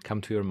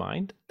come to your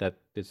mind that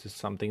this is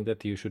something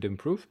that you should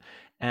improve?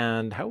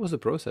 And how was the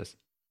process?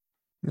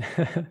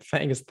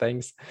 Thanks.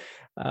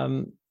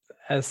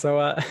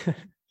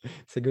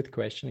 It's a good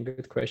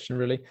question,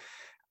 really.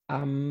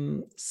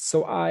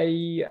 So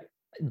I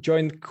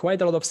joined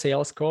quite a lot of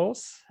sales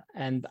calls,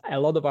 and a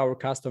lot of our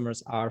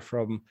customers are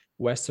from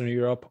Western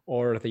Europe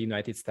or the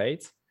United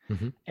States.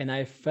 And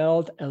I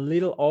felt a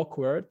little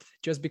awkward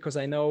just because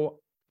I know,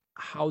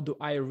 how do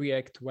I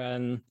react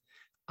when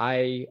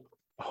I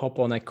hop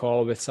on a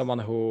call with someone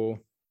who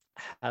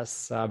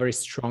has a very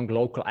strong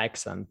local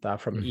accent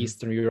from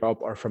Eastern Europe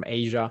or from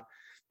Asia.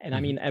 And I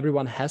mean,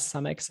 everyone has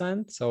some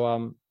accent, so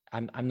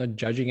I'm not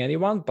judging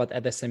anyone, but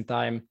at the same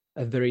time,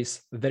 there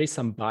is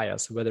some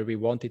bias, whether we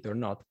want it or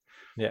not.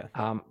 Yeah.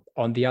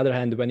 On the other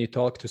hand, when you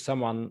talk to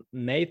someone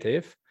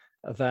native,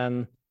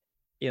 then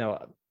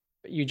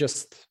you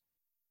just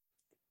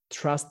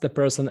trust the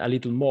person a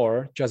little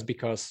more, just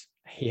because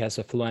he has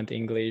a fluent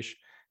English,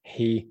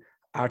 he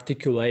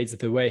articulates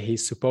the way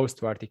he's supposed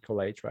to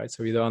articulate, right?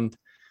 So you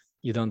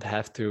don't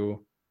have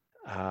to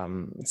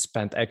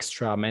spend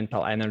extra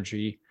mental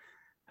energy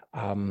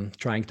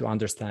trying to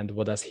understand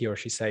what does he or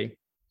she say.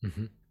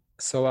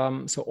 So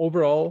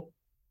overall,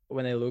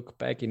 when I look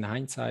back in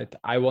hindsight,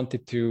 I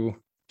wanted to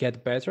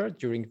get better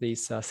during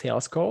these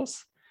sales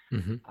calls,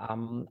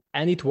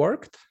 and it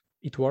worked.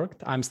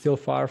 I'm still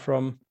far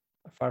from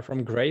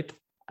great,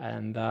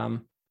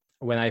 and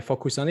when I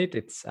focus on it,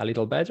 it's a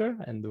little better.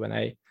 And when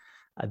I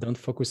don't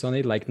focus on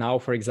it, like now,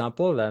 for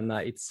example, then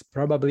it's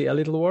probably a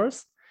little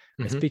worse.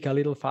 I speak a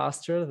little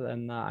faster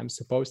than I'm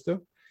supposed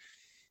to.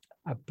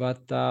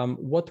 But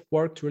what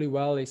worked really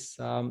well is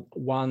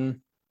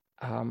one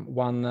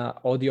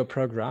audio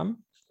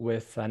program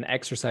with an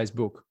exercise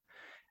book,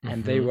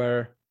 and they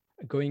were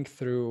going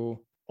through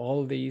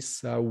all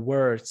these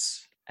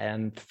words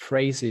and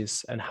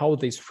phrases and how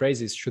these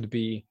phrases should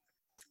be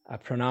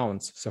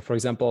pronounced. So, for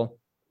example,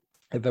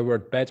 the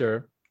word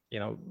better,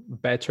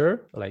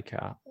 better, like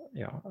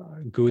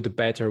good,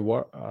 better,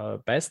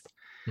 best.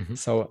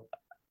 So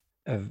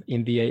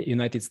in the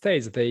United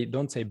States, they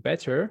don't say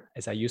better,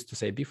 as I used to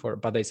say before,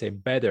 but they say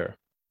better.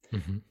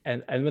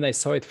 And when I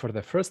saw it for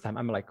the first time,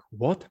 I'm like,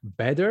 what,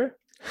 better?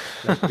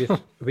 Like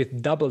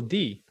with double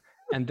D.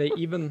 And they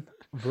even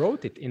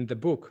wrote it in the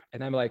book.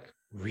 And I'm like,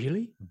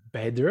 really?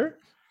 Better?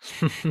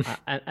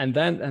 and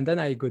then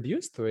I got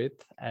used to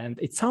it, and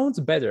it sounds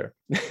better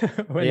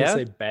when you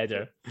say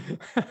better.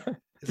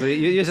 So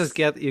you just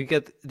get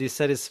the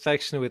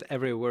satisfaction with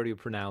every word you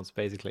pronounce,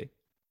 basically.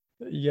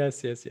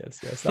 Yes.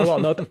 Well,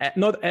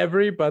 not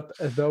every, but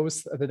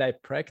those that I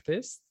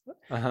practiced,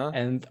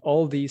 and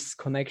all these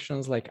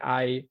connections. Like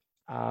I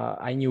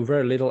knew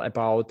very little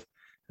about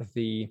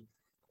the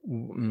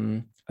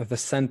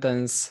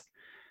sentence,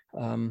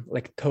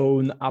 like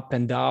tone up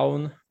and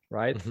down,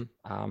 right?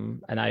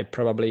 And I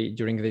probably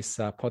during this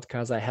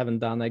podcast I haven't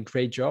done a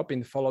great job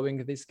in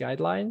following these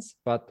guidelines.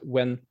 But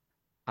when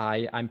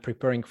I'm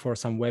preparing for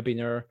some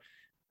webinar,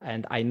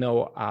 and I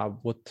know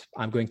what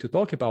I'm going to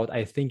talk about,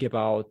 I think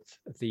about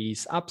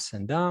these ups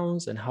and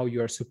downs and how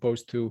you are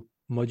supposed to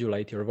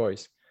modulate your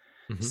voice.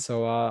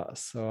 So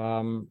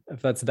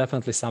that's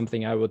definitely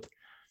something I would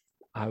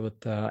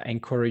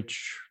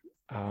encourage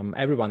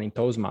everyone in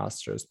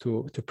Toastmasters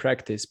to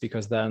practice,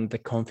 because then the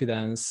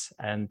confidence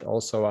and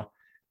also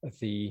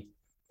the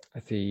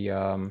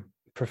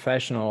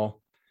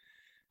professional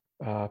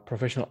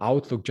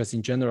outlook just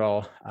in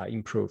general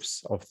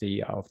improves of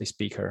the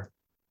speaker.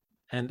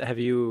 And have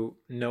you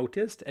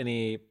noticed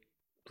any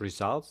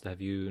results?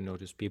 Have you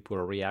noticed people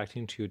are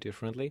reacting to you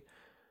differently?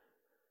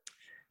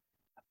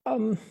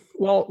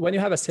 Well, when you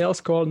have a sales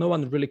call, no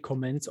one really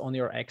comments on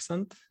your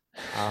accent.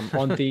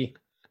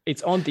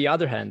 It's on the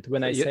other hand,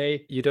 when I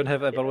say you don't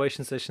have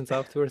evaluation sessions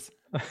afterwards.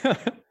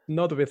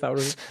 Not with our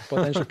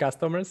potential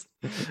customers.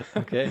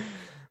 Okay.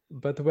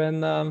 But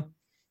when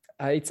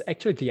it's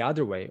actually the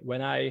other way,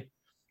 when I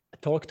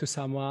talk to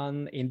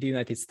someone in the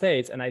United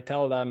States and I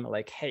tell them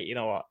like, hey,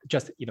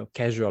 just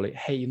casually,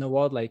 hey, you know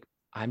what, like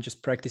I'm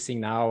just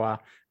practicing now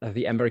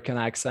the American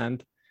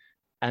accent,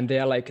 and they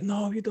are like,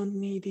 no, you don't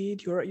need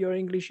it, your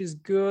English is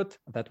good.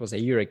 That was a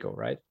year ago,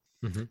 right?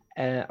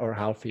 Mm-hmm. Or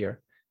half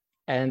year.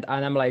 And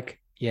I'm like,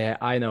 yeah,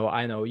 I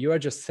know you are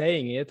just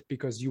saying it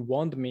because you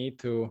want me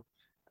to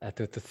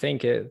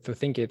think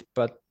it,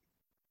 but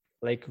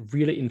like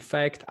really, in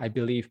fact, I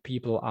believe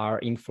people are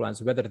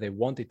influenced whether they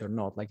want it or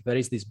not. Like there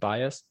is this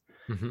bias.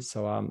 Mm-hmm.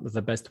 So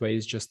the best way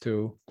is just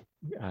to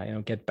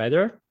get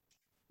better,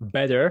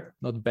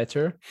 not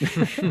better.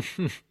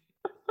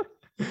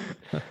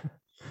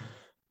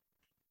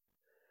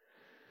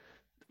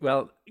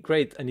 Well,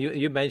 great. And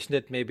you mentioned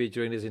that maybe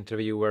during this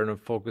interview you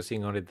weren't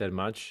focusing on it that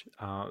much.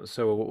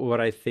 So what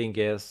I think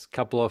is a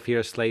couple of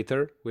years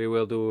later, we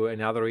will do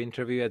another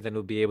interview and then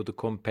we'll be able to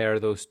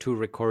compare those two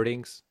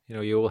recordings.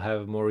 You will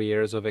have more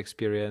years of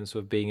experience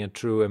of being a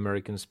true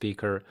American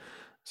speaker.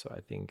 So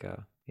I think,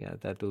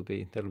 that'll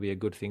be a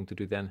good thing to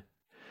do then.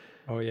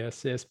 Oh,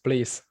 yes,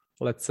 please.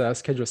 Let's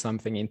schedule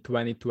something in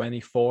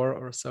 2024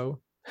 or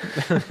so.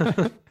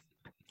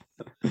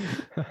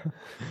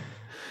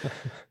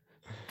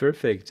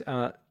 Perfect.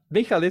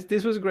 Michal,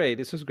 this was great.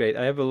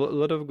 I have a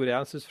lot of good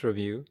answers from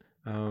you.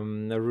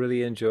 I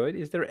really enjoyed.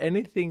 Is there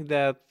anything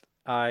that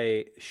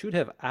I should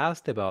have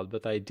asked about,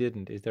 but I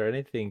didn't? Is there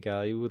anything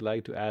you would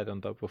like to add on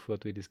top of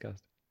what we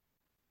discussed?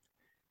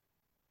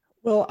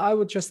 Well, I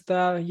would just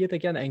yet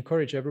again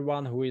encourage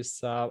everyone who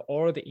is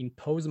already in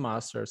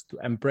Toastmasters to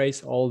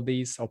embrace all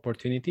these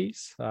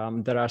opportunities.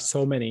 There are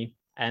so many.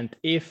 And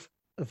if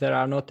there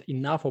are not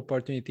enough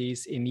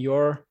opportunities in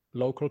your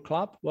local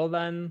club, well,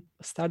 then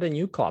start a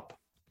new club.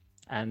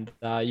 And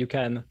you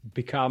can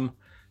become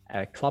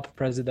a club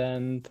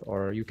president,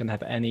 or you can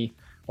have any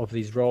of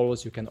these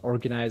roles. You can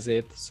organize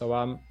it.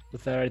 So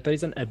there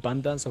is an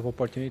abundance of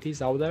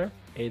opportunities out there.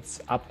 It's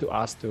up to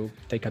us to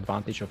take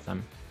advantage of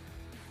them.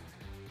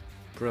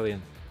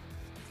 Brilliant.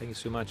 Thank you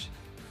so much,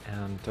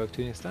 and talk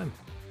to you next time.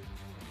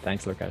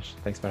 Thanks, Lukasz.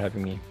 Thanks for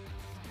having me.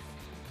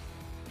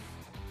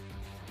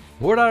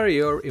 What are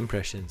your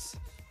impressions?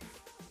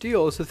 Do you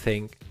also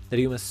think that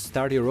you must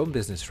start your own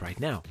business right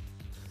now?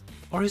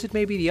 Or is it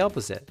maybe the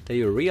opposite, that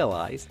you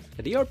realize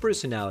that your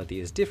personality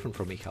is different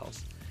from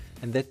Michal's,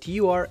 and that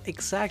you are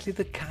exactly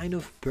the kind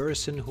of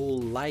person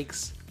who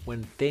likes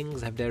when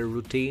things have their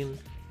routine,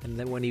 and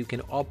then when you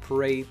can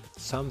operate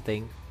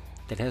something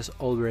that has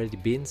already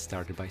been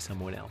started by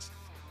someone else?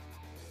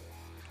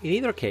 In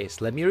either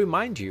case, let me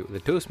remind you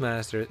that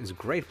Toastmasters is a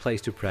great place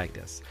to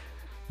practice.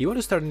 You want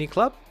to start a new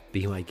club?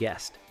 Be my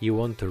guest. You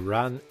want to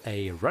run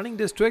a running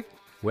district?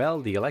 Well,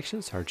 the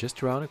elections are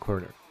just around the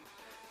corner.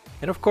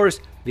 And of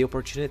course, the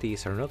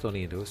opportunities are not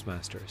only in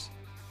Toastmasters.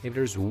 If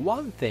there's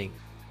one thing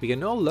we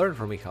can all learn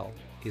from Michal,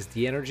 is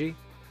the energy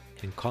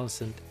and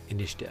constant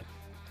initiative.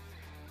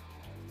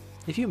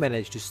 If you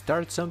manage to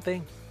start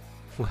something,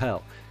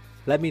 well,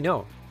 let me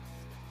know.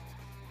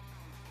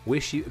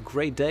 Wish you a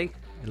great day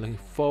and looking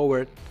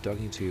forward to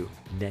talking to you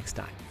next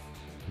time.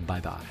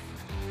 Bye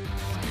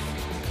bye.